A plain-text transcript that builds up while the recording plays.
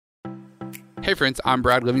Hey friends, I'm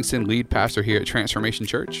Brad Livingston, lead pastor here at Transformation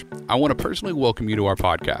Church. I want to personally welcome you to our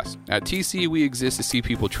podcast. At TC, we exist to see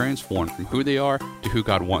people transformed from who they are to who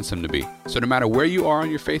God wants them to be. So no matter where you are on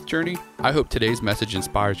your faith journey, I hope today's message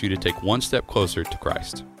inspires you to take one step closer to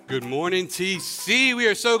Christ. Good morning, TC. We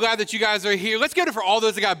are so glad that you guys are here. Let's give it for all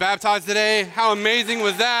those that got baptized today. How amazing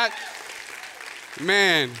was that?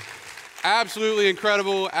 Man, absolutely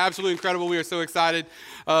incredible, absolutely incredible. We are so excited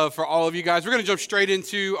for all of you guys. We're going to jump straight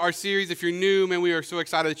into our series. If you're new, man, we are so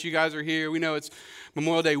excited that you guys are here. We know it's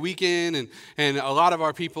Memorial Day weekend, and a lot of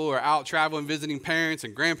our people are out traveling, visiting parents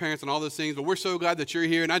and grandparents and all those things, but we're so glad that you're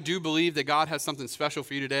here, and I do believe that God has something special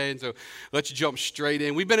for you today, and so let's jump straight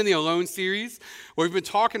in. We've been in the Alone series, where we've been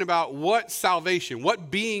talking about what salvation,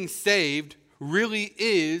 what being saved really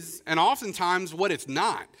is, and oftentimes what it's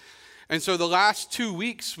not. And so the last 2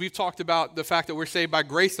 weeks, we've talked about the fact that we're saved by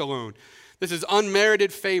grace alone. This is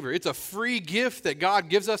unmerited favor. It's a free gift that God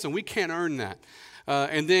gives us, and we can't earn that.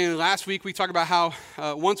 And then last week, we talked about how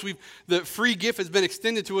once the free gift has been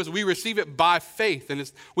extended to us, we receive it by faith.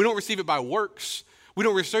 And we don't receive it by works. We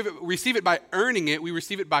don't receive it by earning it. We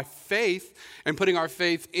receive it by faith and putting our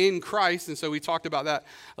faith in Christ. And so we talked about that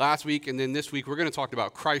last week. And then this week, we're going to talk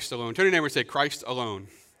about Christ alone. Turn to your neighbor and say, Christ alone.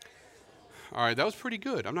 All right, that was pretty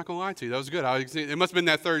good. I'm not going to lie to you. That was good. It must have been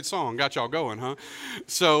that third song. Got y'all going, huh?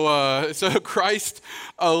 So Christ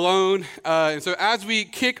alone. And so as we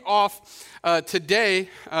kick off today,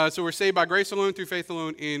 so we're saved by grace alone, through faith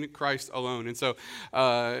alone, in Christ alone. And so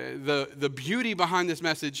the beauty behind this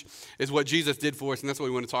message is what Jesus did for us, and that's what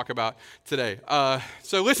we want to talk about today.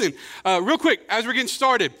 So listen, real quick, as we're getting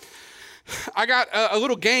started, I got a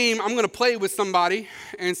little game I'm going to play with somebody,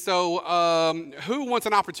 and so who wants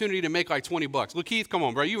an opportunity to make like $20? Look, Keith, come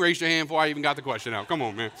on, bro. You raised your hand before I even got the question out. Come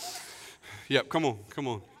on, man. Yep, come on.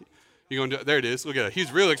 You're going to do it. There it is. Look at it.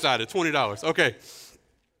 He's real excited. $20. Okay.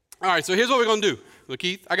 All right, so here's what we're going to do. Look,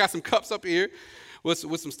 Keith, I got some cups up here with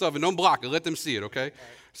some stuff, and don't block it. Let them see it, okay? Right.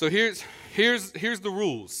 So here's the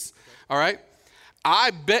rules, all right?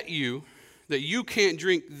 I bet you that you can't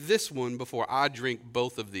drink this one before I drink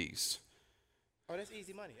both of these. Oh, that's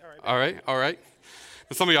easy money. All right.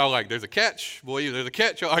 And some of y'all are like, there's a catch. Boy, there's a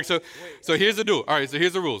catch. All right, so here's the deal. All right, so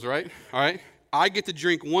here's the rules, right? All right. I get to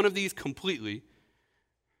drink one of these completely.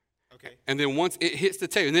 Okay. And then once it hits the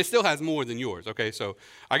table, and it still has more than yours, okay? So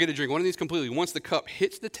I get to drink one of these completely. Once the cup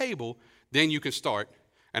hits the table, then you can start,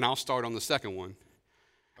 and I'll start on the second one.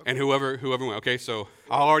 Okay. And whoever went, okay? So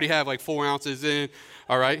I'll already have like 4 ounces in,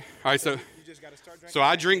 all right? All right, so so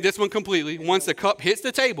I drink this one completely. Once the cup hits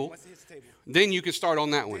the table, then you can start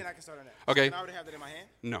on that one. Then I can start on that. Okay. Can I already have that in my hand?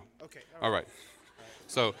 No. Okay. All right.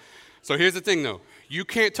 So here's the thing, though. You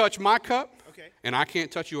can't touch my cup, and I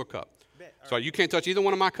can't touch your cup. So you can't touch either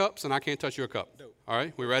one of my cups, and I can't touch your cup. Dope. All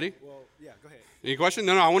right, we ready? Well, yeah, go ahead. Any questions?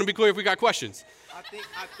 No, I want to be clear if we got questions. I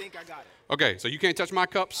think I got it. Okay, so you can't touch my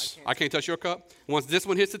cups. I can't touch your cup. Once this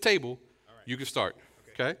one hits the table, you can start.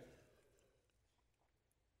 Okay?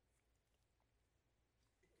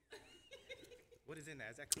 What is in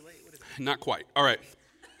that? Is that Kool-Aid? What is it? Not quite. All right.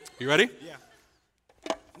 You ready? Yeah.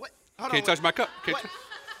 What? Hold Can't on, touch my cup. Can't what?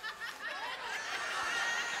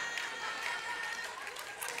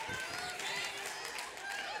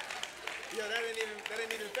 Yo, that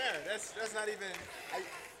ain't even fair. That's not even.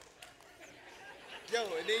 Yo,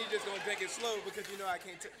 and then you just gonna drink it slow because you know I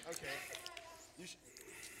can't. Okay.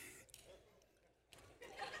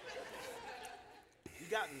 You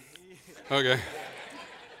got me. Okay.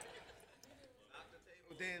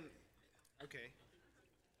 Then, okay.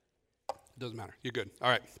 Doesn't matter. You're good. All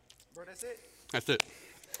right. Bro, that's it? That's it.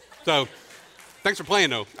 So, thanks for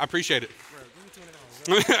playing, though. I appreciate it. Bro,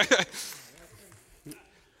 give me $20, bro.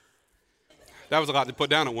 That was a lot to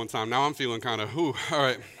put down at one time. Now I'm feeling kind of, all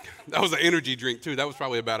right. That was an energy drink, too. That was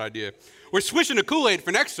probably a bad idea. We're switching to Kool-Aid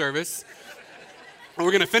for next service. And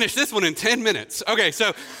we're going to finish this one in 10 minutes. Okay,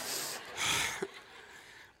 so,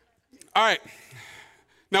 all right.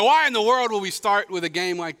 Now, why in the world will we start with a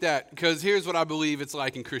game like that? Because here's what I believe it's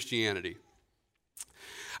like in Christianity.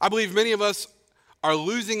 I believe many of us are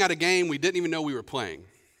losing at a game we didn't even know we were playing.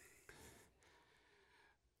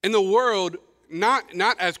 In the world, not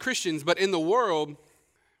as Christians, but in the world,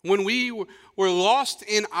 when we were lost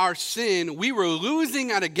in our sin, we were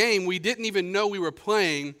losing at a game we didn't even know we were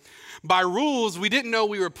playing, by rules we didn't know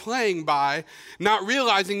we were playing by, not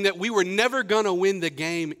realizing that we were never going to win the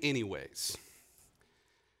game anyways.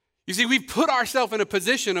 You see, we've put ourselves in a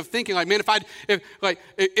position of thinking like, man,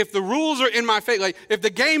 if the rules are in my favor, like if the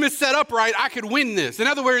game is set up right, I could win this. In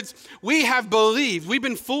other words, we've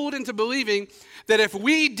been fooled into believing that if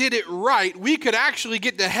we did it right, we could actually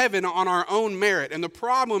get to heaven on our own merit. And the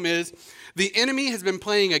problem is the enemy has been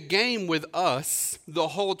playing a game with us the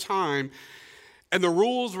whole time, and the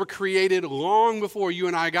rules were created long before you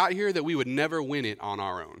and I got here that we would never win it on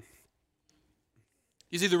our own.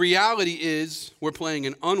 You see, the reality is we're playing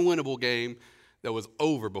an unwinnable game that was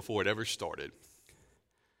over before it ever started.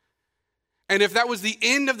 And if that was the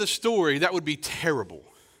end of the story, that would be terrible.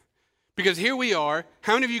 Because here we are.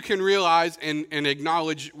 How many of you can realize and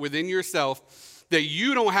acknowledge within yourself that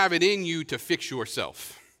you don't have it in you to fix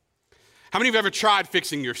yourself? How many of you have ever tried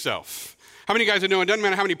fixing yourself? How many of you guys know it doesn't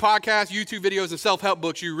matter how many podcasts, YouTube videos, and self-help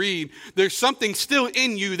books you read, there's something still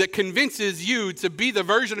in you that convinces you to be the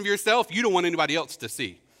version of yourself you don't want anybody else to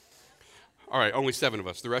see. All right, only 7 of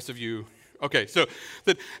us. The rest of you, okay. So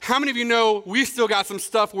how many of you know we still got some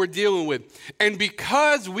stuff we're dealing with? And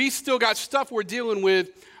because we still got stuff we're dealing with,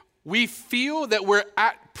 we feel that we're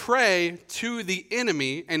at prey to the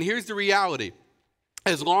enemy. And here's the reality.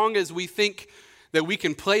 As long as we think that we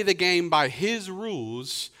can play the game by his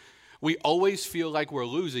rules, we always feel like we're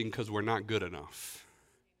losing because we're not good enough.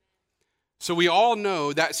 So we all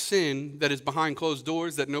know that sin that is behind closed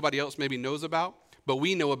doors that nobody else maybe knows about, but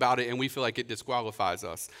we know about it and we feel like it disqualifies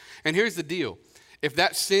us. And here's the deal. If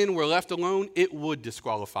that sin were left alone, it would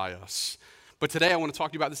disqualify us. But today I want to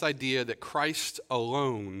talk to you about this idea that Christ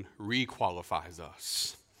alone requalifies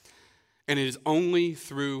us. And it is only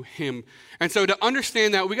through him. And so to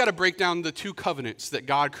understand that, we got to break down the 2 covenants that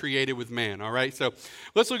God created with man, all right? So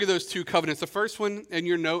let's look at those 2 covenants. The first one in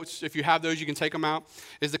your notes, if you have those, you can take them out,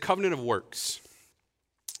 is the covenant of works.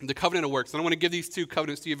 The covenant of works. And I want to give these 2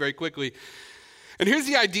 covenants to you very quickly. And here's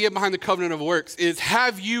the idea behind the covenant of works is,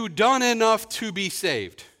 have you done enough to be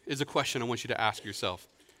saved? Is a question I want you to ask yourself.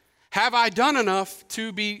 Have I done enough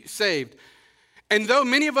to be saved? And though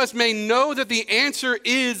many of us may know that the answer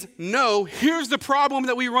is no, here's the problem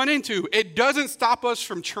that we run into. It doesn't stop us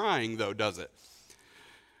from trying, though, does it?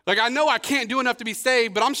 Like, I know I can't do enough to be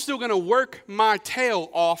saved, but I'm still going to work my tail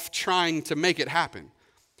off trying to make it happen.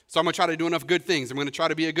 So I'm going to try to do enough good things. I'm going to try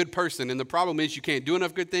to be a good person. And the problem is you can't do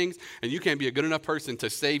enough good things, and you can't be a good enough person to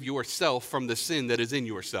save yourself from the sin that is in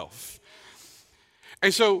yourself.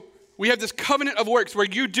 And so we have this covenant of works where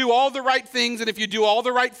you do all the right things, and if you do all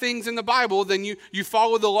the right things in the Bible, then you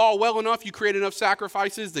follow the law well enough, you create enough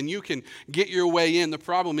sacrifices, then you can get your way in. The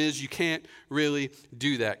problem is you can't really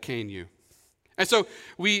do that, can you? And so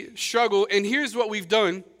we struggle, and here's what we've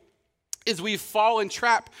done, is we've fallen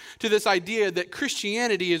trap to this idea that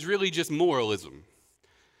Christianity is really just moralism.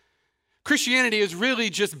 Christianity is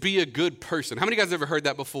really just be a good person. How many of you guys have ever heard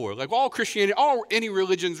that before? Like all Christianity, all any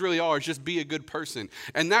religions really are is just be a good person.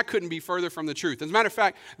 And that couldn't be further from the truth. As a matter of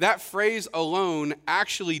fact, that phrase alone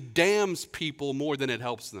actually damns people more than it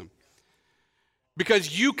helps them.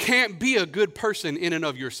 Because you can't be a good person in and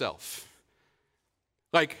of yourself.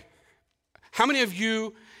 Like, how many of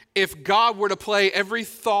you, if God were to play every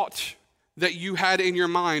thought that you had in your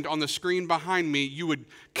mind on the screen behind me, you would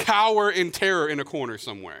cower in terror in a corner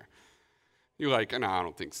somewhere? You're like, no, I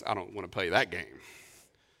don't want to play that game.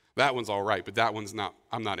 That one's all right, but that one's not,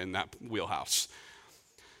 I'm not in that wheelhouse.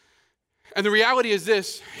 And the reality is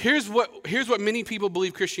this, here's what many people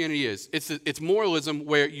believe Christianity is. It's moralism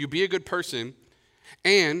where you be a good person,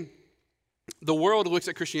 and the world looks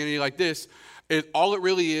at Christianity like this. All it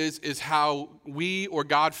really is how we or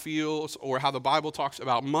God feels, or how the Bible talks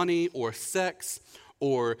about money or sex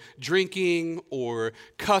or drinking, or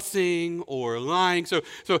cussing, or lying. So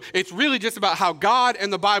it's really just about how God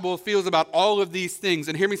and the Bible feels about all of these things.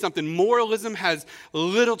 And hear me something, moralism has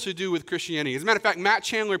little to do with Christianity. As a matter of fact, Matt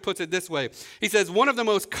Chandler puts it this way. He says, one of the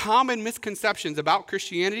most common misconceptions about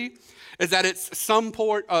Christianity is that it's some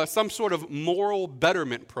sort of moral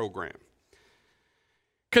betterment program.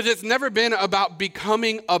 Because it's never been about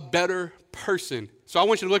becoming a better person. So I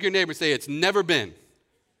want you to look at your neighbor and say, it's never been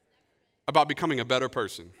about becoming a better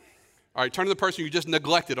person. All right, turn to the person you just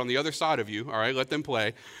neglected on the other side of you. All right, let them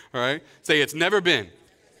play. All right, say it's never been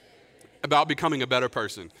about becoming a better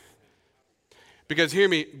person. Because hear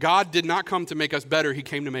me, God did not come to make us better. He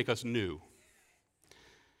came to make us new.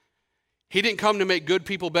 He didn't come to make good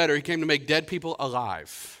people better. He came to make dead people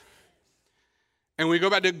alive. And we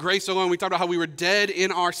go back to grace alone. We talked about how we were dead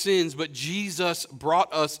in our sins, but Jesus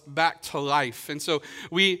brought us back to life. And so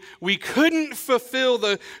we couldn't fulfill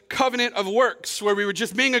the covenant of works where we were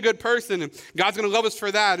just being a good person and God's going to love us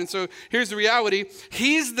for that. And so here's the reality.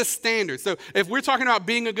 He's the standard. So if we're talking about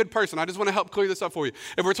being a good person, I just want to help clear this up for you.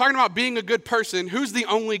 If we're talking about being a good person, who's the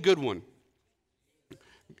only good one?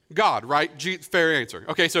 God, right? Fair answer.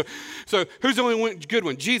 Okay, so who's the only good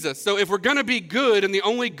one? Jesus. So if we're going to be good and the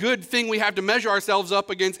only good thing we have to measure ourselves up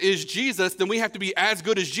against is Jesus, then we have to be as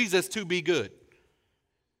good as Jesus to be good.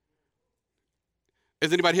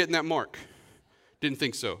 Is anybody hitting that mark? Didn't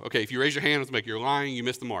think so. Okay, if you raise your hand, it's like you're lying, you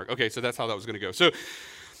missed the mark. Okay, so that's how that was going to go. So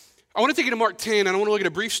I want to take you to Mark 10, and I want to look at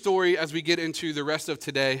a brief story as we get into the rest of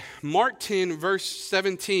today. Mark 10, verse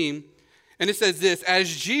 17. And it says this, as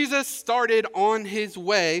Jesus started on his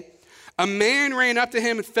way, a man ran up to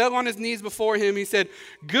him and fell on his knees before him. He said,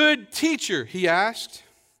 "Good teacher," he asked,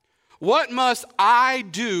 "what must I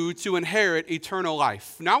do to inherit eternal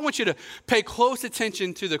life?" Now I want you to pay close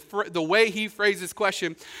attention to the way he phrased this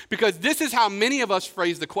question, because this is how many of us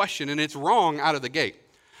phrase the question, and it's wrong out of the gate.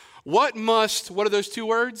 What are those two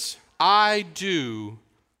words? I do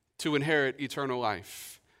to inherit eternal life.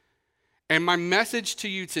 And my message to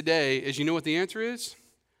you today is, you know what the answer is?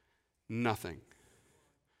 Nothing.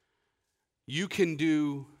 You can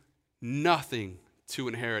do nothing to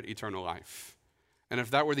inherit eternal life. And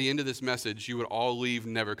if that were the end of this message, you would all leave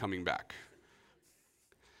never coming back.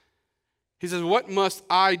 He says, what must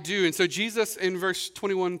I do? And so Jesus, in verse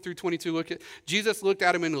 21 through 22, Jesus looked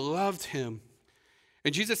at him and loved him.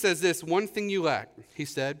 And Jesus says this, one thing you lack, he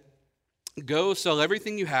said, go sell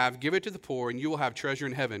everything you have, give it to the poor, and you will have treasure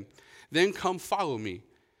in heaven. Then come follow me.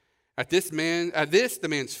 At this, the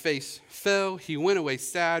man's face fell. He went away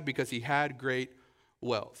sad because he had great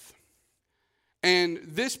wealth. And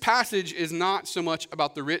this passage is not so much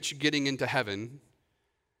about the rich getting into heaven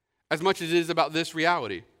as much as it is about this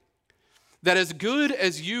reality. That as good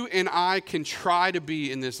as you and I can try to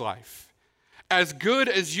be in this life, as good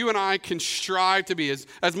as you and I can strive to be,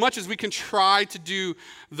 as much as we can try to do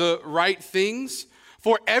the right things,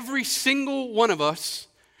 for every single one of us,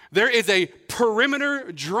 there is a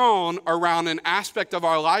perimeter drawn around an aspect of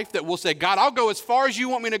our life that will say, God, I'll go as far as you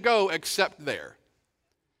want me to go except there.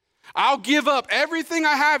 I'll give up everything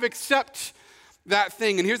I have except that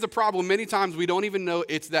thing. And here's the problem. Many times we don't even know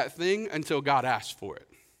it's that thing until God asks for it.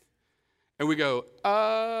 And we go,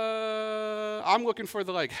 I'm looking for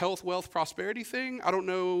the health, wealth, prosperity thing. I don't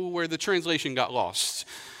know where the translation got lost,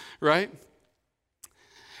 right?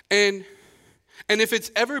 And if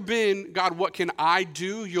it's ever been, God, what can I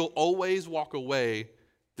do? You'll always walk away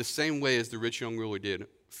the same way as the rich young ruler did,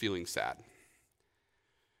 feeling sad.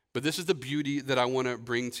 But this is the beauty that I want to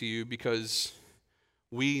bring to you, because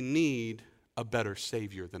we need a better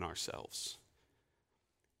Savior than ourselves.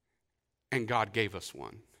 And God gave us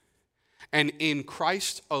one. And in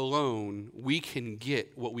Christ alone, we can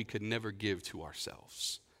get what we could never give to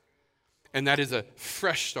ourselves. And that is a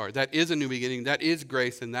fresh start. That is a new beginning. That is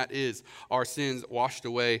grace, and that is our sins washed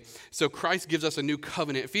away. So Christ gives us a new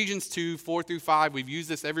covenant. Ephesians 2, 4 through 5. We've used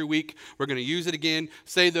this every week. We're going to use it again.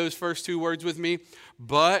 Say those first two words with me.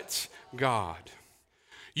 But God.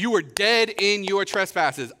 You were dead in your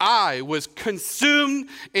trespasses. I was consumed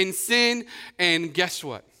in sin. And guess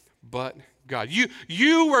what? But God.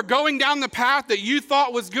 You were going down the path that you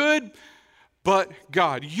thought was good. But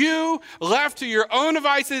God, you left to your own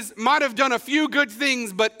devices, might have done a few good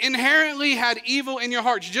things, but inherently had evil in your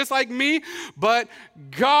hearts, just like me. But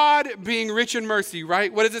God, being rich in mercy,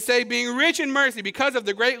 right? What does it say? Being rich in mercy, because of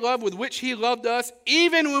the great love with which he loved us,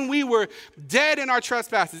 even when we were dead in our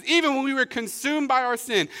trespasses, even when we were consumed by our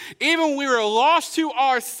sin, even when we were lost to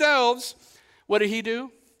ourselves, what did he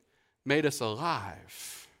do? Made us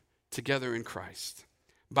alive together in Christ.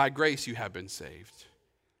 By grace you have been saved.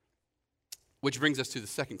 Which brings us to the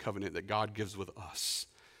second covenant that God gives with us,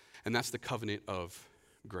 and that's the covenant of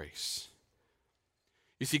grace.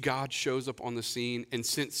 You see, God shows up on the scene, and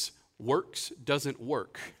since works doesn't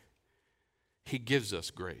work, he gives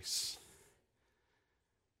us grace.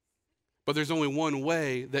 But there's only one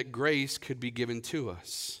way that grace could be given to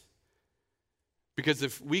us. Because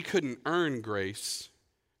if we couldn't earn grace,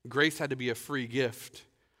 grace had to be a free gift,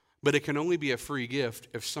 but it can only be a free gift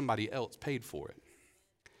if somebody else paid for it.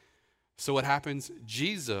 So what happens?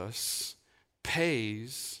 Jesus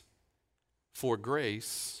pays for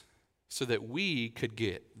grace so that we could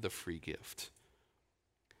get the free gift.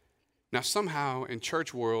 Now, somehow in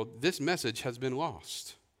church world, this message has been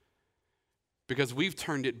lost because we've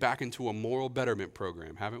turned it back into a moral betterment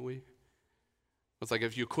program, haven't we? It's like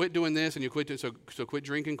if you quit doing this and you quit doing, so quit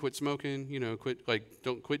drinking, quit smoking,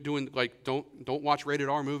 don't quit doing, don't watch rated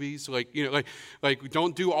R movies,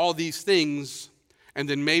 don't do all these things, and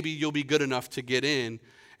then maybe you'll be good enough to get in.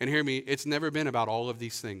 And hear me, it's never been about all of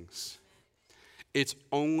these things. It's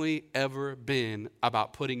only ever been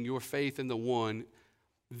about putting your faith in the one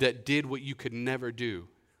that did what you could never do.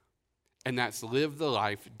 And that's live the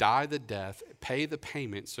life, die the death, pay the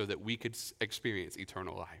payment so that we could experience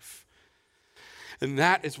eternal life. And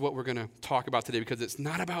that is what we're going to talk about today, because it's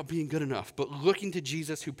not about being good enough, but looking to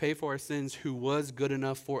Jesus who paid for our sins, who was good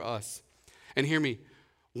enough for us. And hear me,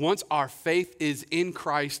 once our faith is in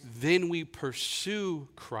Christ, then we pursue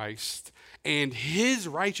Christ and his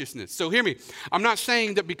righteousness. So hear me, I'm not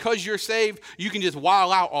saying that because you're saved, you can just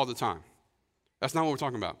wild out all the time. That's not what we're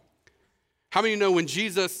talking about. How many of you know when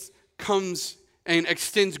Jesus comes and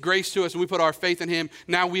extends grace to us and we put our faith in him,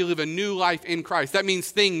 now we live a new life in Christ? That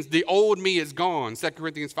means the old me is gone, 2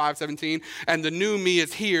 Corinthians 5:17, and the new me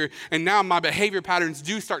is here, and now my behavior patterns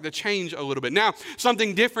do start to change a little bit. Now,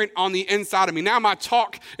 something different on the inside of me. Now my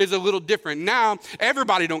talk is a little different. Now,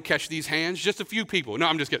 everybody don't catch these hands, just a few people. No,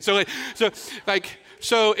 I'm just kidding.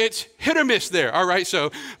 So it's hit or miss there, all right? So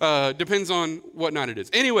depends on what night it is.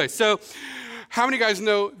 Anyway, so how many guys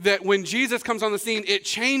know that when Jesus comes on the scene, it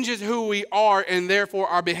changes who we are, and therefore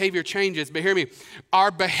our behavior changes? But hear me, our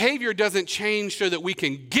behavior doesn't change so that we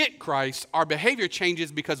can get Christ. Our behavior changes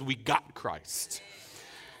because we got Christ.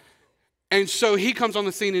 And so he comes on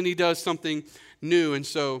the scene and he does something new. And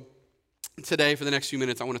so today, for the next few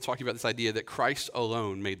minutes, I want to talk to you about this idea that Christ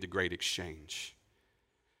alone made the great exchange.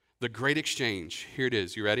 The great exchange. Here it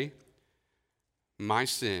is. You ready? My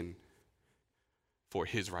sin for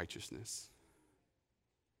his righteousness.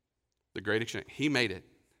 The great exchange. He made it.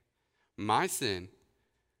 My sin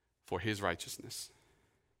for his righteousness.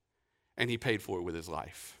 And he paid for it with his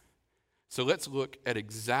life. So let's look at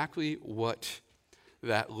exactly what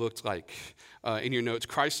that looked like. In your notes,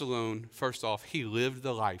 Christ alone, first off, he lived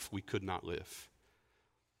the life we could not live.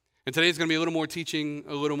 And today is going to be a little more teaching,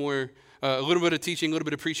 a little bit of teaching, a little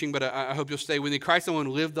bit of preaching, but I hope you'll stay with me. Christ alone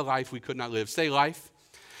lived the life we could not live. Say life.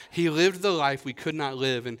 He lived the life we could not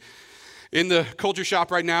live. And in the culture shop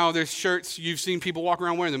right now, there's shirts, you've seen people walk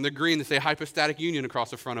around wearing them. They're green, they say Hypostatic Union across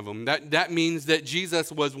the front of them. That means that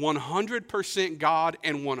Jesus was 100% God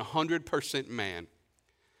and 100% man.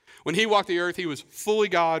 When he walked the earth, he was fully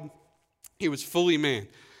God, he was fully man.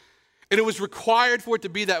 And it was required for it to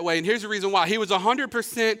be that way. And here's the reason why. He was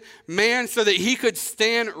 100% man so that he could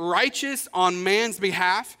stand righteous on man's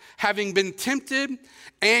behalf, having been tempted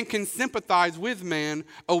and can sympathize with man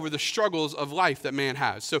over the struggles of life that man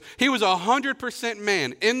has. So he was 100%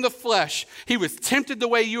 man in the flesh. He was tempted the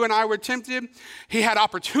way you and I were tempted. He had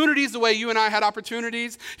opportunities the way you and I had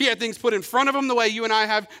opportunities. He had things put in front of him the way you and I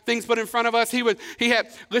have things put in front of us.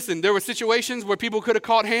 Listen, there were situations where people could have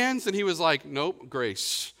caught hands and he was like, nope,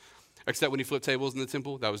 grace. Except when he flipped tables in the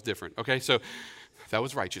temple, that was different. Okay, so that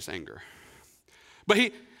was righteous anger. But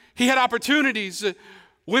he had opportunities.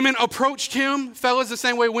 Women approached him, fellas, the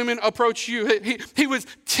same way women approach you. He was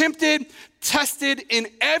tempted, tested in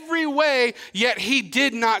every way, yet he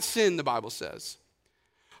did not sin, the Bible says.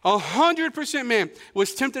 100% man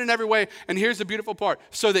was tempted in every way, and here's the beautiful part,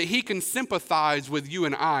 so that he can sympathize with you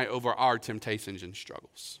and I over our temptations and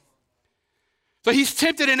struggles. So he's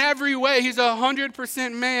tempted in every way. He's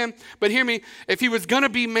 100% man. But hear me, if he was going to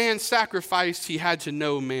be man's sacrifice, he had to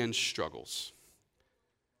know man's struggles.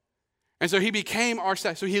 And so he became our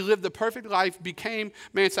sacrifice. So he lived the perfect life, became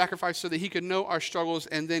man's sacrifice so that he could know our struggles,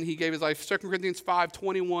 and then he gave his life. 2 Corinthians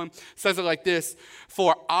 5:21 says it like this: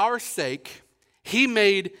 for our sake, he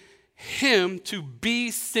made him to be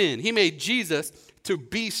sin. He made Jesus to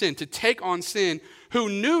be sin, to take on sin, who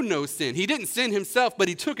knew no sin. He didn't sin himself, but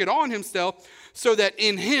he took it on himself, so that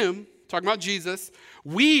in him, talking about Jesus,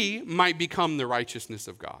 we might become the righteousness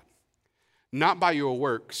of God. Not by your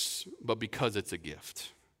works, but because it's a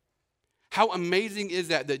gift. How amazing is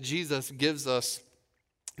that Jesus gives us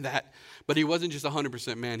that? But he wasn't just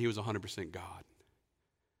 100% man, he was 100% God.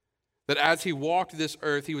 That as he walked this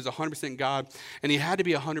earth, he was 100% God, and he had to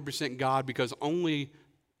be 100% God because only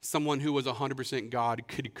someone who was 100% God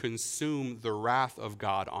could consume the wrath of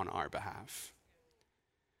God on our behalf.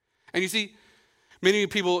 And you see, many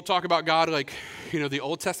people talk about God like, the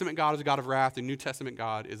Old Testament God is a God of wrath, the New Testament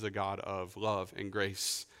God is a God of love and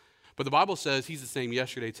grace. But the Bible says he's the same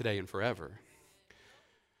yesterday, today, and forever.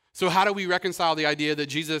 So how do we reconcile the idea that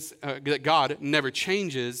that God never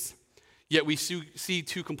changes, yet we see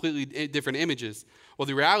two completely different images? Well,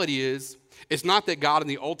 the reality is, it's not that God in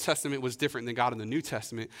the Old Testament was different than God in the New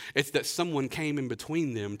Testament. It's that someone came in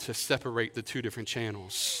between them to separate the two different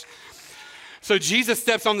channels. So Jesus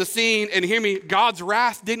steps on the scene, and hear me, God's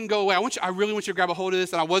wrath didn't go away. I really want you to grab a hold of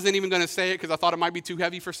this, and I wasn't even going to say it because I thought it might be too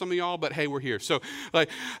heavy for some of y'all, but hey, we're here. So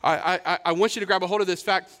I want you to grab a hold of this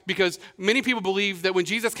fact because many people believe that when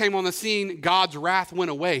Jesus came on the scene, God's wrath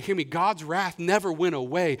went away. Hear me, God's wrath never went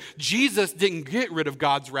away. Jesus didn't get rid of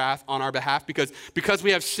God's wrath on our behalf because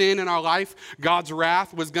we have sin in our life, God's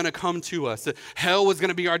wrath was going to come to us. Hell was going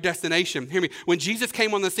to be our destination. Hear me, when Jesus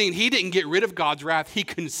came on the scene, he didn't get rid of God's wrath, he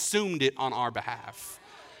consumed it on our behalf.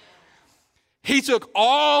 He took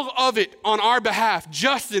all of it on our behalf.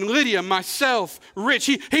 Justin, Lydia, myself, Rich.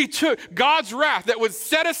 He took God's wrath that was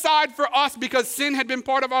set aside for us because sin had been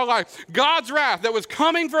part of our life. God's wrath that was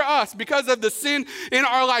coming for us because of the sin in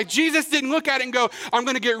our life. Jesus didn't look at it and go, I'm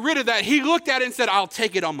going to get rid of that. He looked at it and said, I'll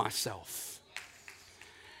take it on myself.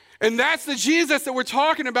 And that's the Jesus that we're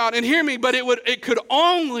talking about. And hear me, but it could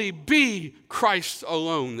only be Christ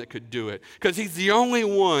alone that could do it. Because he's the only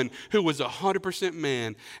one who was 100%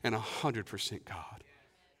 man and 100% God.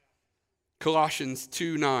 Colossians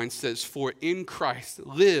 2:9 says, for in Christ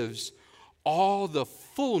lives all the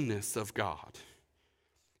fullness of God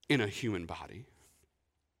in a human body.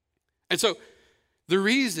 And so the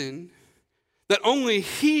reason that only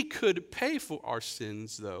he could pay for our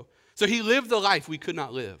sins, though, so he lived the life we could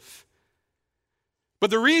not live. But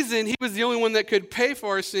the reason he was the only one that could pay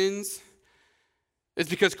for our sins is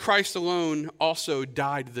because Christ alone also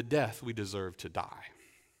died the death we deserve to die.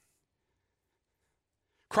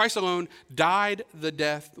 Christ alone died the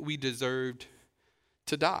death we deserved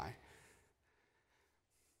to die.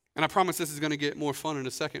 And I promise this is going to get more fun in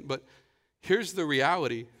a second, but here's the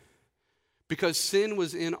reality. Because sin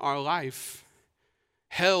was in our life,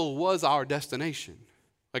 hell was our destination.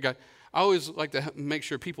 Like I always like to make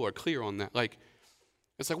sure people are clear on that. Like,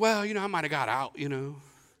 it's like, well, I might have got out,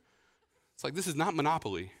 It's like, this is not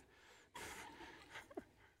Monopoly.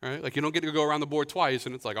 Right? Like, you don't get to go around the board twice,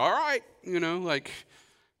 and it's like, all right, like,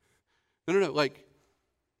 no. Like,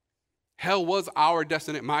 hell was our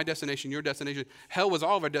destination, my destination, your destination. Hell was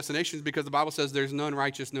all of our destinations because the Bible says there's none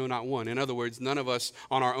righteous, no, not one. In other words, none of us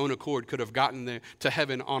on our own accord could have gotten there to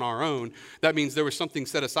heaven on our own. That means there was something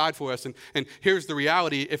set aside for us. And here's the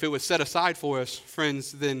reality. If it was set aside for us,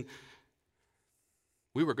 friends, then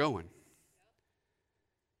we were going.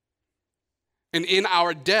 And in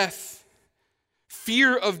our death,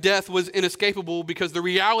 fear of death was inescapable because the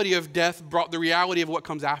reality of death brought the reality of what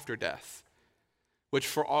comes after death, which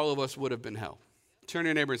for all of us would have been hell. Turn to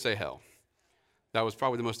your neighbor and say hell. That was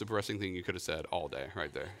probably the most depressing thing you could have said all day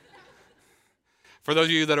right there. For those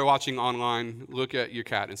of you that are watching online, look at your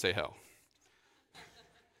cat and say hell.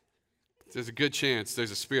 There's a good chance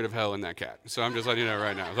there's a spirit of hell in that cat. So I'm just letting you know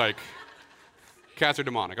right now. Like, cats are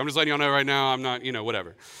demonic. I'm just letting y'all know right now, I'm not,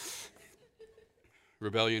 whatever.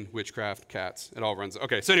 Rebellion, witchcraft, cats, it all runs.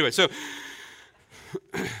 Okay, so anyway,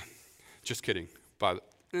 just kidding.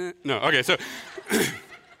 No, okay, so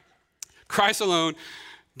Christ alone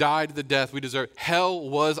died the death we deserve. Hell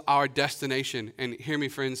was our destination. And hear me,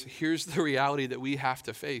 friends, here's the reality that we have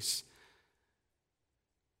to face.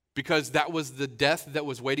 Because that was the death that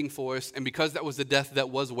was waiting for us, and because that was the death that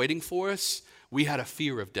was waiting for us, we had a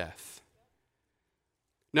fear of death.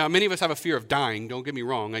 Now, many of us have a fear of dying, don't get me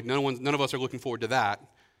wrong. Like none of us are looking forward to that.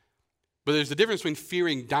 But there's a difference between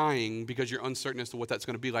fearing dying because you're uncertain as to what that's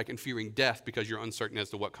going to be like and fearing death because you're uncertain as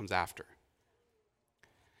to what comes after.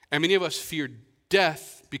 And many of us fear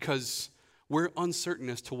death because we're uncertain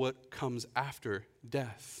as to what comes after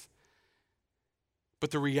death.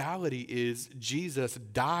 But the reality is Jesus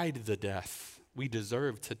died the death we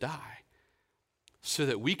deserve to die so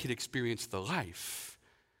that we could experience the life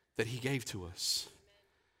that he gave to us.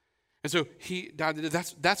 And so he died.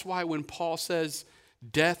 That's why when Paul says,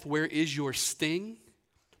 death, where is your sting?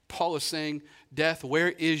 Paul is saying, death, where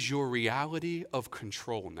is your reality of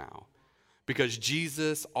control now? Because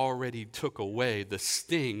Jesus already took away the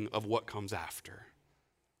sting of what comes after.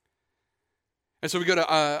 And so we go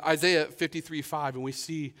to Isaiah 53:5, and we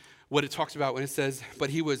see what it talks about when it says, but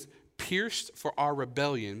he was pierced for our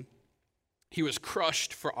rebellion. He was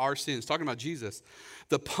crushed for our sins. Talking about Jesus.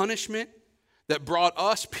 The punishment that brought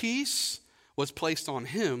us peace was placed on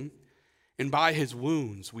him, and by his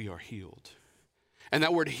wounds we are healed. And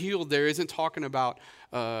that word healed there isn't talking about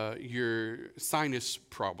your sinus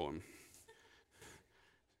problem.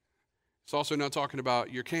 It's also not talking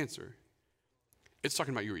about your cancer. It's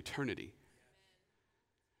talking about your eternity.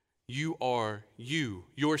 You are you,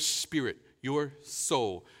 your spirit, your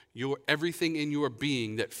soul, your everything in your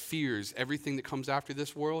being that fears everything that comes after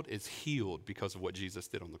this world is healed because of what Jesus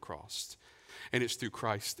did on the cross. And it's through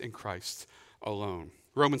Christ and Christ alone.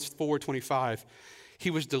 Romans 4:25, He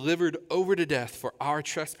was delivered over to death for our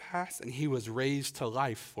trespass, and he was raised to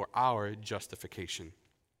life for our justification.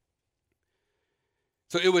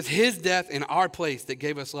 So it was his death in our place that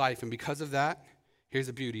gave us life. And because of that, here's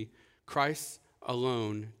the beauty. Christ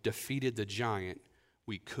alone defeated the giant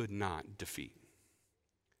we could not defeat.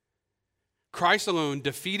 Christ alone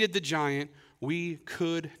defeated the giant we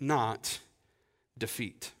could not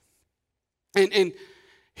defeat. And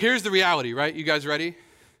here's the reality, right? You guys ready?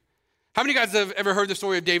 How many of you guys have ever heard the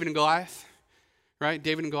story of David and Goliath? Right?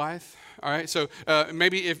 David and Goliath. All right. So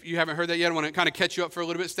maybe if you haven't heard that yet, I want to kind of catch you up for a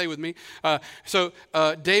little bit. Stay with me.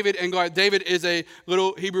 David and Goliath. David is a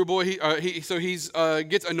little Hebrew boy. He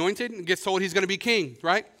gets anointed and gets told he's going to be king,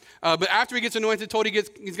 right? But after he gets anointed, told he's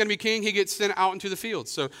going to be king, he gets sent out into the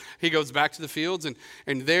fields. So he goes back to the fields,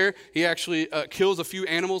 and there he actually kills a few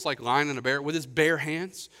animals like lion and a bear with his bare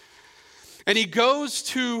hands. And he goes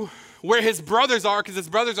to where his brothers are, because his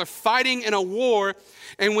brothers are fighting in a war.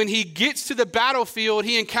 And when he gets to the battlefield,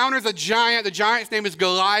 he encounters a giant. The giant's name is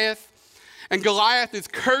Goliath. And Goliath is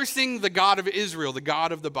cursing the God of Israel, the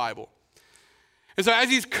God of the Bible. And so as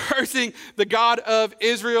he's cursing the God of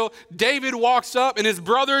Israel, David walks up, and his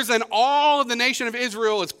brothers and all of the nation of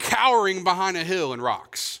Israel is cowering behind a hill and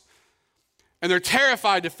rocks. And they're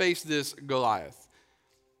terrified to face this Goliath.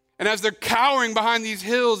 And as they're cowering behind these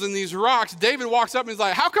hills and these rocks, David walks up and is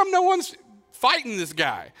like, how come no one's fighting this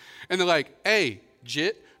guy? And they're like, hey,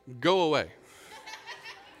 Jit, go away.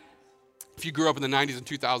 If you grew up in the 90s and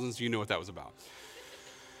 2000s, you know what that was about.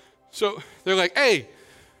 So they're like, hey.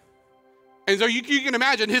 And so you can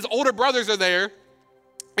imagine his older brothers are there.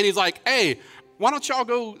 And he's like, hey, why don't y'all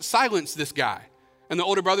go silence this guy? And the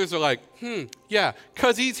older brothers are like, yeah,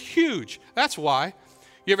 because he's huge. That's why.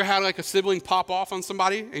 You ever had like a sibling pop off on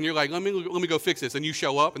somebody and you're like, let me go fix this. And you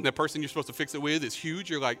show up and the person you're supposed to fix it with is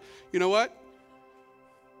huge. You're like, you know what?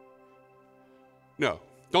 No,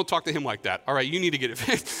 don't talk to him like that. All right, you need to get it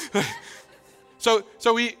fixed. So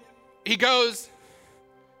he goes,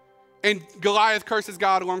 and Goliath curses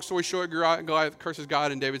God. Long story short, Goliath curses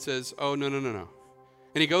God, and David says, oh, no. And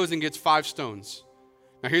he goes and gets 5 stones.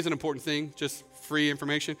 Now here's an important thing, just free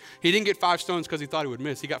information. He didn't get 5 stones because he thought he would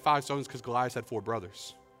miss. He got 5 stones because Goliath had 4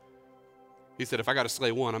 brothers. He said, if I got to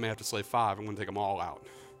slay one, I may have to slay 5. I'm going to take them all out.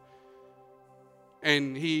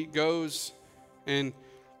 And he goes, and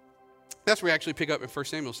that's where we actually pick up in 1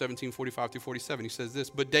 Samuel 17:45-47. He says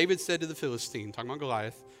this, but David said to the Philistine, talking about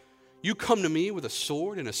Goliath, you come to me with a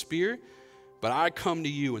sword and a spear, but I come to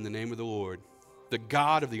you in the name of the Lord, the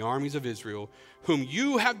God of the armies of Israel, whom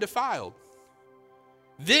you have defiled.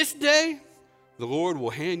 This day, the Lord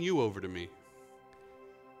will hand you over to me.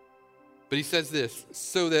 But he says this,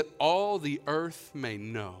 so that all the earth may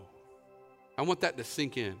know. I want that to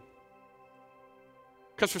sink in.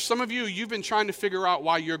 Because for some of you, you've been trying to figure out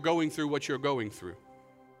why you're going through what you're going through.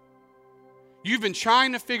 You've been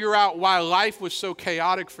trying to figure out why life was so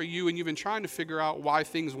chaotic for you, and you've been trying to figure out why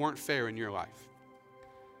things weren't fair in your life.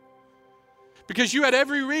 Because you had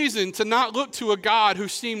every reason to not look to a God who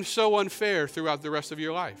seemed so unfair throughout the rest of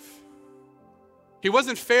your life. He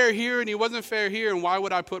wasn't fair here and he wasn't fair here, and why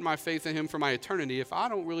would I put my faith in him for my eternity if I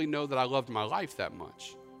don't really know that I loved my life that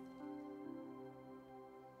much?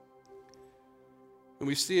 And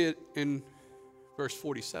we see it in verse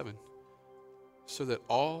 47. So that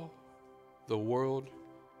all the world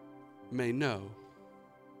may know,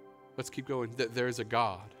 let's keep going, that there is a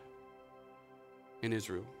God in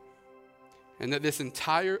Israel. And that this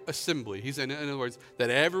entire assembly, he's in other words,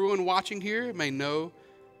 that everyone watching here may know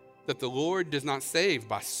that the Lord does not save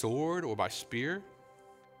by sword or by spear,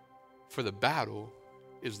 for the battle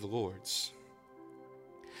is the Lord's.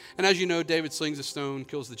 And as you know, David slings a stone,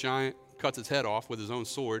 kills the giant, cuts its head off with his own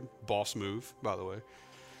sword. Boss move, by the way.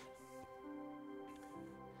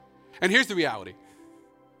 And here's the reality.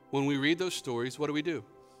 When we read those stories, what do?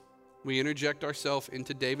 We interject ourselves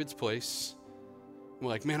into David's place. We're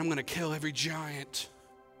like, man, I'm going to kill every giant.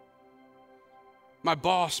 My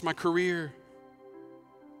boss, my career,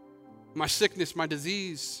 my sickness, my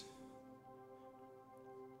disease.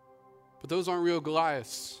 But those aren't real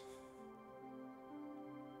Goliaths,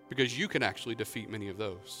 because you can actually defeat many of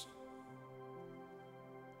those.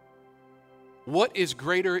 What is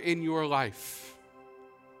greater in your life?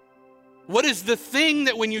 What is the thing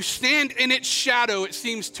that when you stand in its shadow, it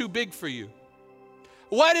seems too big for you?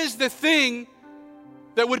 What is the thing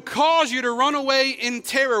that would cause you to run away in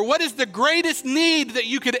terror? What is the greatest need that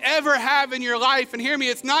you could ever have in your life? And hear me,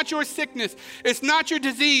 it's not your sickness. It's not your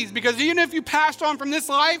disease, because even if you passed on from this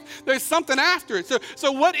life, there's something after it.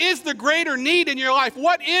 So what is the greater need in your life?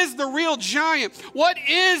 What is the real giant? What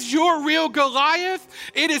is your real Goliath?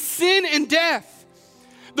 It is sin and death.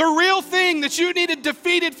 The real thing that you needed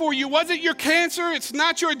defeated for you wasn't your cancer. It's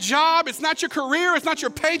not your job. It's not your career. It's not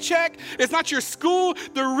your paycheck. It's not your school.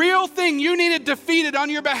 The real thing you needed defeated on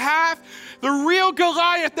your behalf, the real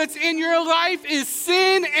Goliath that's in your life is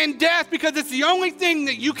sin and death, because it's the only thing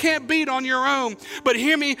that you can't beat on your own. But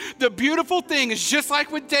hear me, the beautiful thing is just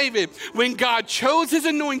like with David, when God chose his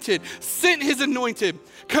anointed, sent his anointed,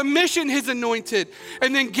 commissioned his anointed,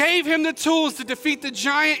 and then gave him the tools to defeat the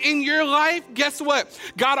giant in your life, guess what?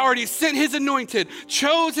 God already sent his anointed,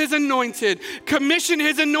 chose his anointed, commissioned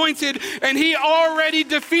his anointed, and he already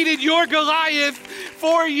defeated your Goliath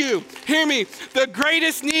for you. Hear me, the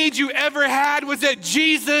greatest need you ever had was that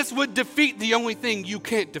Jesus would defeat the only thing you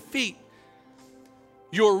can't defeat.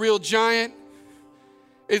 Your real giant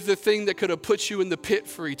is the thing that could have put you in the pit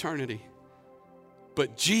for eternity.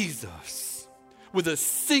 But Jesus, with a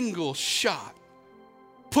single shot,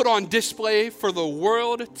 put on display for the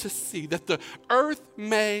world to see, that the earth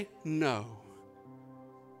may know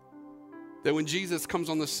that when Jesus comes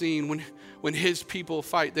on the scene, when his people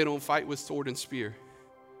fight, they don't fight with sword and spear,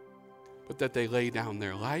 but that they lay down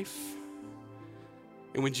their life.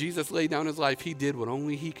 And when Jesus laid down his life, he did what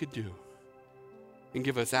only he could do and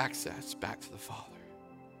give us access back to the Father.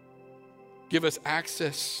 Give us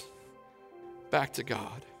access back to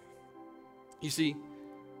God. You see,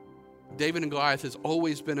 David and Goliath has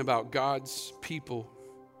always been about God's people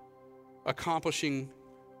accomplishing,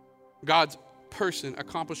 God's person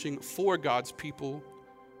accomplishing for God's people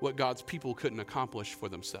what God's people couldn't accomplish for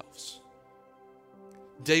themselves.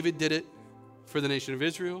 David did it for the nation of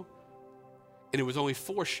Israel, and it was only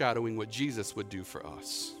foreshadowing what Jesus would do for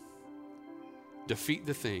us. Defeat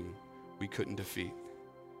the thing we couldn't defeat.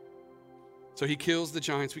 So he kills the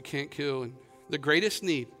giants we can't kill, and the greatest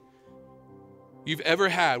need you've ever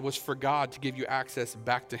had was for God to give you access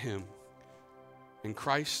back to him. And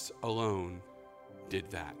Christ alone did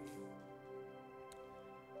that.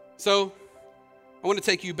 So I want to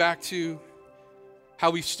take you back to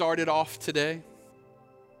how we started off today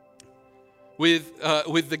with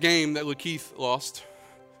the game that Lakeith lost.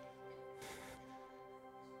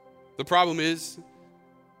 The problem is,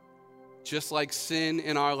 just like sin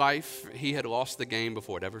in our life, he had lost the game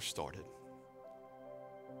before it ever started.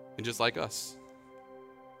 And just like us,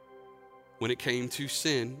 when it came to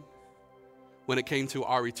sin, when it came to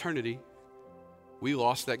our eternity, we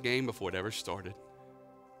lost that game before it ever started.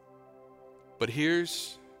 But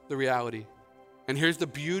here's the reality, and here's the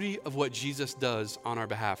beauty of what Jesus does on our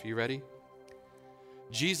behalf. Are you ready?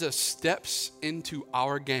 Jesus steps into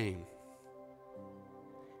our game.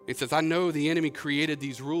 It says, I know the enemy created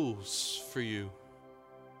these rules for you.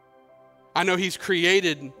 I know he's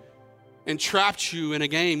created and trapped you in a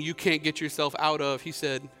game you can't get yourself out of. He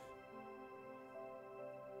said,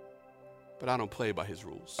 but I don't play by his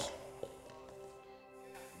rules.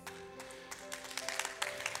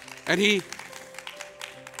 And he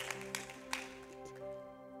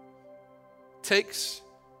takes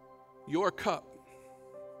your cup.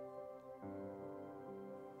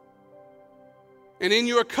 And in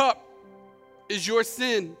your cup is your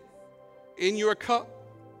sin. In your cup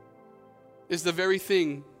is the very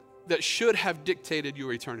thing that should have dictated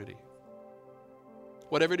your eternity.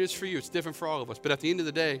 Whatever it is for you, it's different for all of us. But at the end of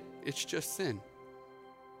the day, it's just sin.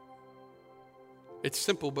 It's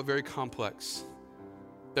simple but very complex.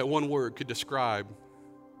 That one word could describe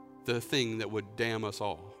the thing that would damn us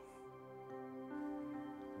all.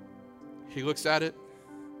 He looks at it.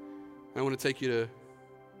 I want to take you to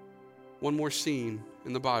one more scene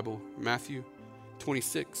in the Bible, Matthew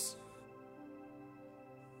 26.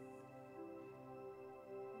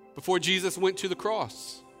 Before Jesus went to the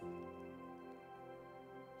cross,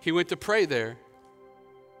 he went to pray there.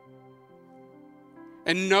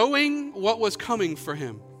 And knowing what was coming for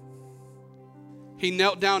him, he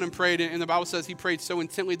knelt down and prayed, and the Bible says he prayed so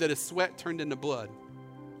intently that his sweat turned into blood.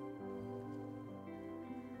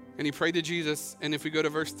 And he prayed to Jesus, and if we go to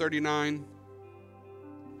verse 39,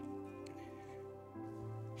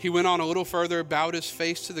 he went on a little further, bowed his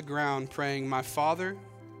face to the ground, praying, my Father,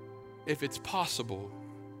 if it's possible,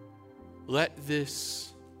 let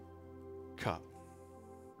this cup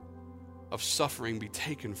of suffering be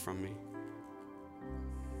taken from me.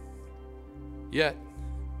 Yet,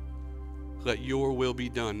 let your will be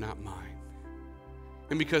done, not mine.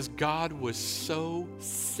 And because God was so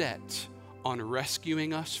set on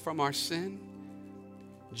rescuing us from our sin,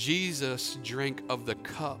 Jesus drank of the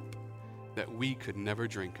cup that we could never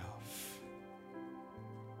drink of.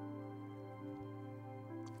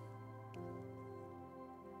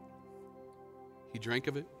 He drank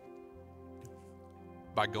of it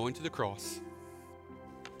by going to the cross,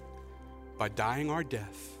 by dying our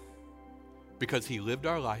death, because he lived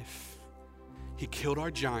our life, he killed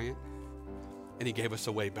our giant, and he gave us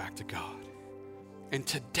a way back to God. And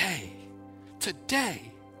today,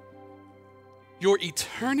 your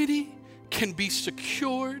eternity can be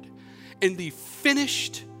secured in the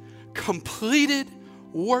finished, completed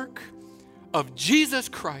work of Jesus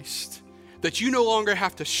Christ, that you no longer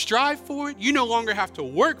have to strive for it, you no longer have to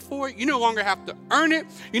work for it, you no longer have to earn it,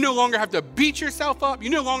 you no longer have to beat yourself up, you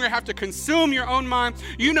no longer have to consume your own mind,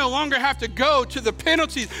 you no longer have to go to the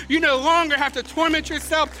penalties, you no longer have to torment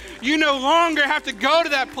yourself, you no longer have to go to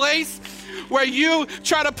that place where you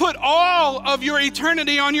try to put all of your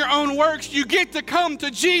eternity on your own works. You get to come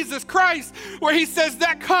to Jesus Christ, where he says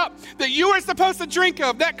that cup that you were supposed to drink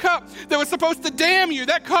of, that cup that was supposed to damn you,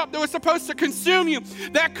 that cup that was supposed to consume you,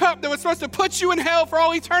 that cup that was supposed to put you in hell for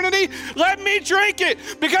all eternity, let me drink it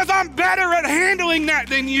because I'm better at handling that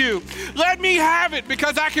than you. Let me have it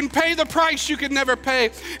because I can pay the price you could never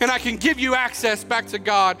pay, and I can give you access back to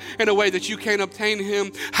God in a way that you can't obtain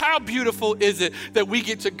him. How beautiful is it that we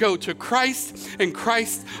get to go to Christ and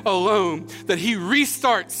Christ alone, that he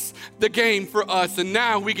restarts the game for us, and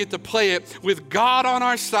now we get to play it with God on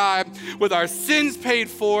our side, with our sins paid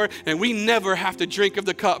for, and we never have to drink of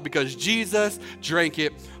the cup because Jesus drank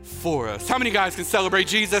it for us. How many guys can celebrate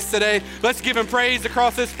Jesus today? Let's give him praise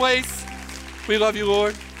across this place. We love you,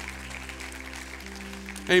 Lord.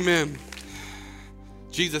 Amen.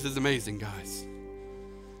 Jesus is amazing, guys.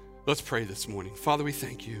 Let's pray this morning. Father, we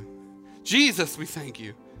thank you. Jesus, we thank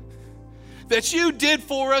you that you did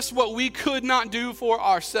for us what we could not do for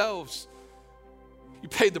ourselves. You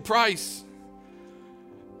paid the price,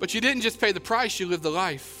 but you didn't just pay the price, you lived the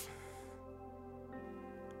life.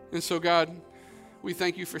 And so, God, we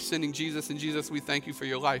thank you for sending Jesus, and Jesus, we thank you for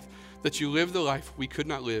your life, that you lived the life we could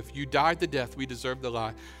not live. You died the death we deserved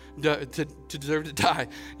to deserve to die.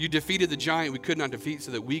 You defeated the giant we could not defeat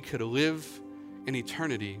so that we could live in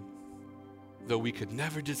eternity, though we could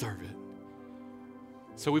never deserve it.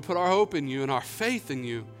 So we put our hope in you and our faith in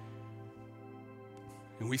you,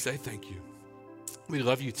 and we say thank you. We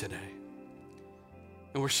love you today,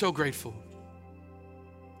 and we're so grateful.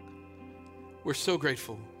 We're so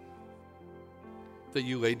grateful that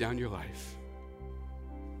you laid down your life.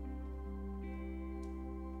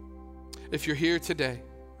 If you're here today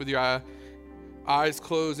with your eyes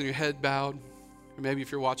closed and your head bowed, or maybe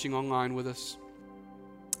if you're watching online with us,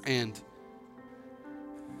 and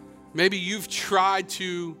maybe you've tried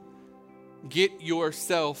to get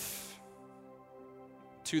yourself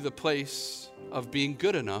to the place of being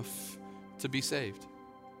good enough to be saved.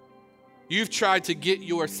 You've tried to get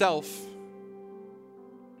yourself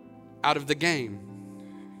out of the game.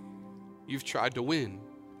 You've tried to win.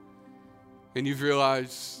 And you've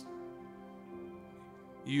realized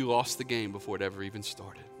you lost the game before it ever even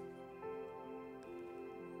started.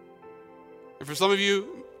 And for some of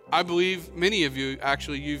you, I believe many of you,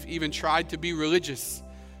 actually, you've even tried to be religious.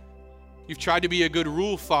 You've tried to be a good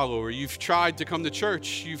rule follower. You've tried to come to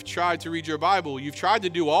church. You've tried to read your Bible. You've tried to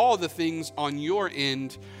do all the things on your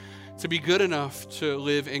end to be good enough to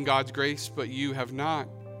live in God's grace, but you have not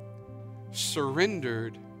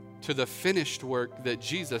surrendered to the finished work that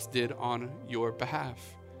Jesus did on your behalf.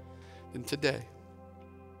 And today,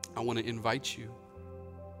 I want to invite you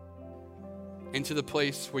into the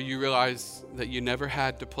place where you realize that you never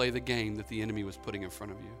had to play the game that the enemy was putting in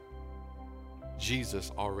front of you.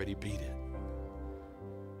 Jesus already beat it.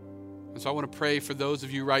 And so I want to pray for those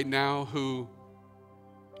of you right now who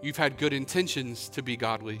you've had good intentions to be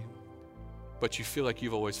godly, but you feel like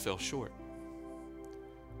you've always fell short.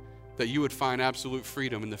 That you would find absolute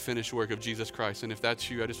freedom in the finished work of Jesus Christ. And if that's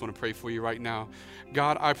you, I just want to pray for you right now.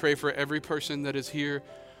 God, I pray for every person that is here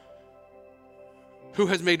who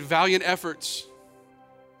has made valiant efforts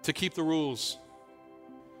to keep the rules,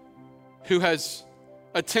 who has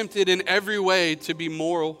attempted in every way to be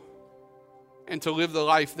moral and to live the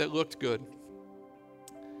life that looked good,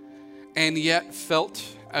 and yet felt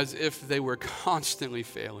as if they were constantly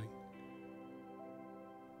failing.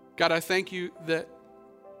 God, I thank you that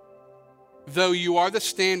though you are the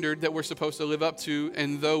standard that we're supposed to live up to,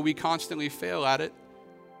 and though we constantly fail at it,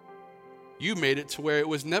 you made it to where it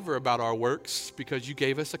was never about our works because you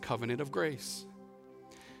gave us a covenant of grace.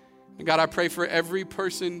 And God, I pray for every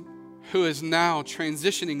person who is now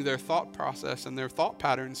transitioning their thought process and their thought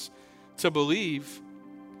patterns to believe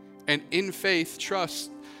and in faith trust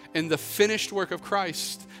in the finished work of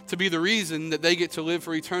Christ to be the reason that they get to live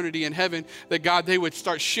for eternity in heaven, that God, they would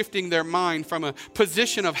start shifting their mind from a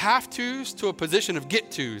position of have-tos to a position of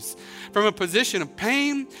get-tos, from a position of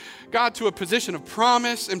pain, God, to a position of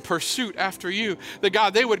promise and pursuit after you. That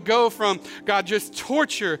God, they would go from, God, just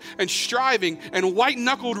torture and striving and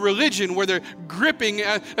white-knuckled religion where they're gripping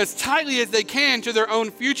as tightly as they can to their own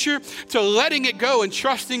future, to letting it go and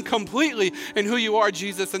trusting completely in who you are,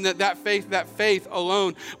 Jesus, and that faith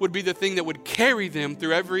alone would be the thing that would carry them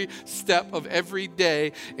through every step of every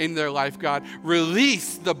day in their life, God.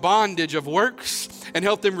 Release the bondage of works and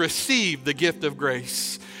help them receive the gift of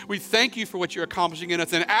grace. We thank you for what you're accomplishing in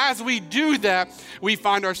us. And as we do that, we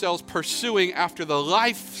find ourselves pursuing after the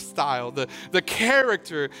lifestyle, the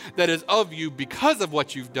character that is of you because of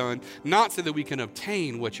what you've done, not so that we can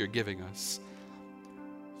obtain what you're giving us.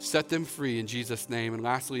 Set them free in Jesus' name. And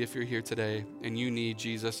lastly, if you're here today and you need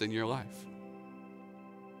Jesus in your life,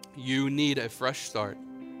 you need a fresh start.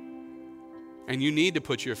 And you need to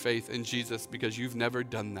put your faith in Jesus because you've never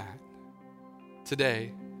done that.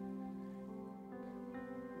 Today,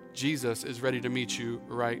 Jesus is ready to meet you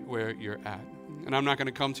right where you're at. And I'm not going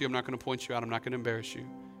to come to you. I'm not going to point you out. I'm not going to embarrass you.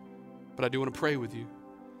 But I do want to pray with you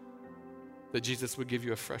that Jesus would give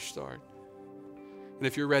you a fresh start. And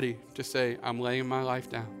if you're ready to say, I'm laying my life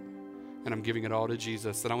down and I'm giving it all to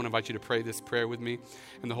Jesus, then I want to invite you to pray this prayer with me.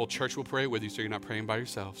 And the whole church will pray with you so you're not praying by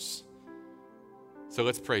yourselves. So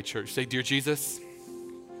let's pray, church. Say, dear Jesus,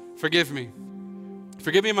 forgive me.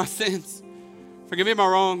 Forgive me my sins. Forgive me my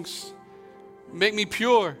wrongs. Make me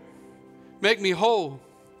pure. Make me whole.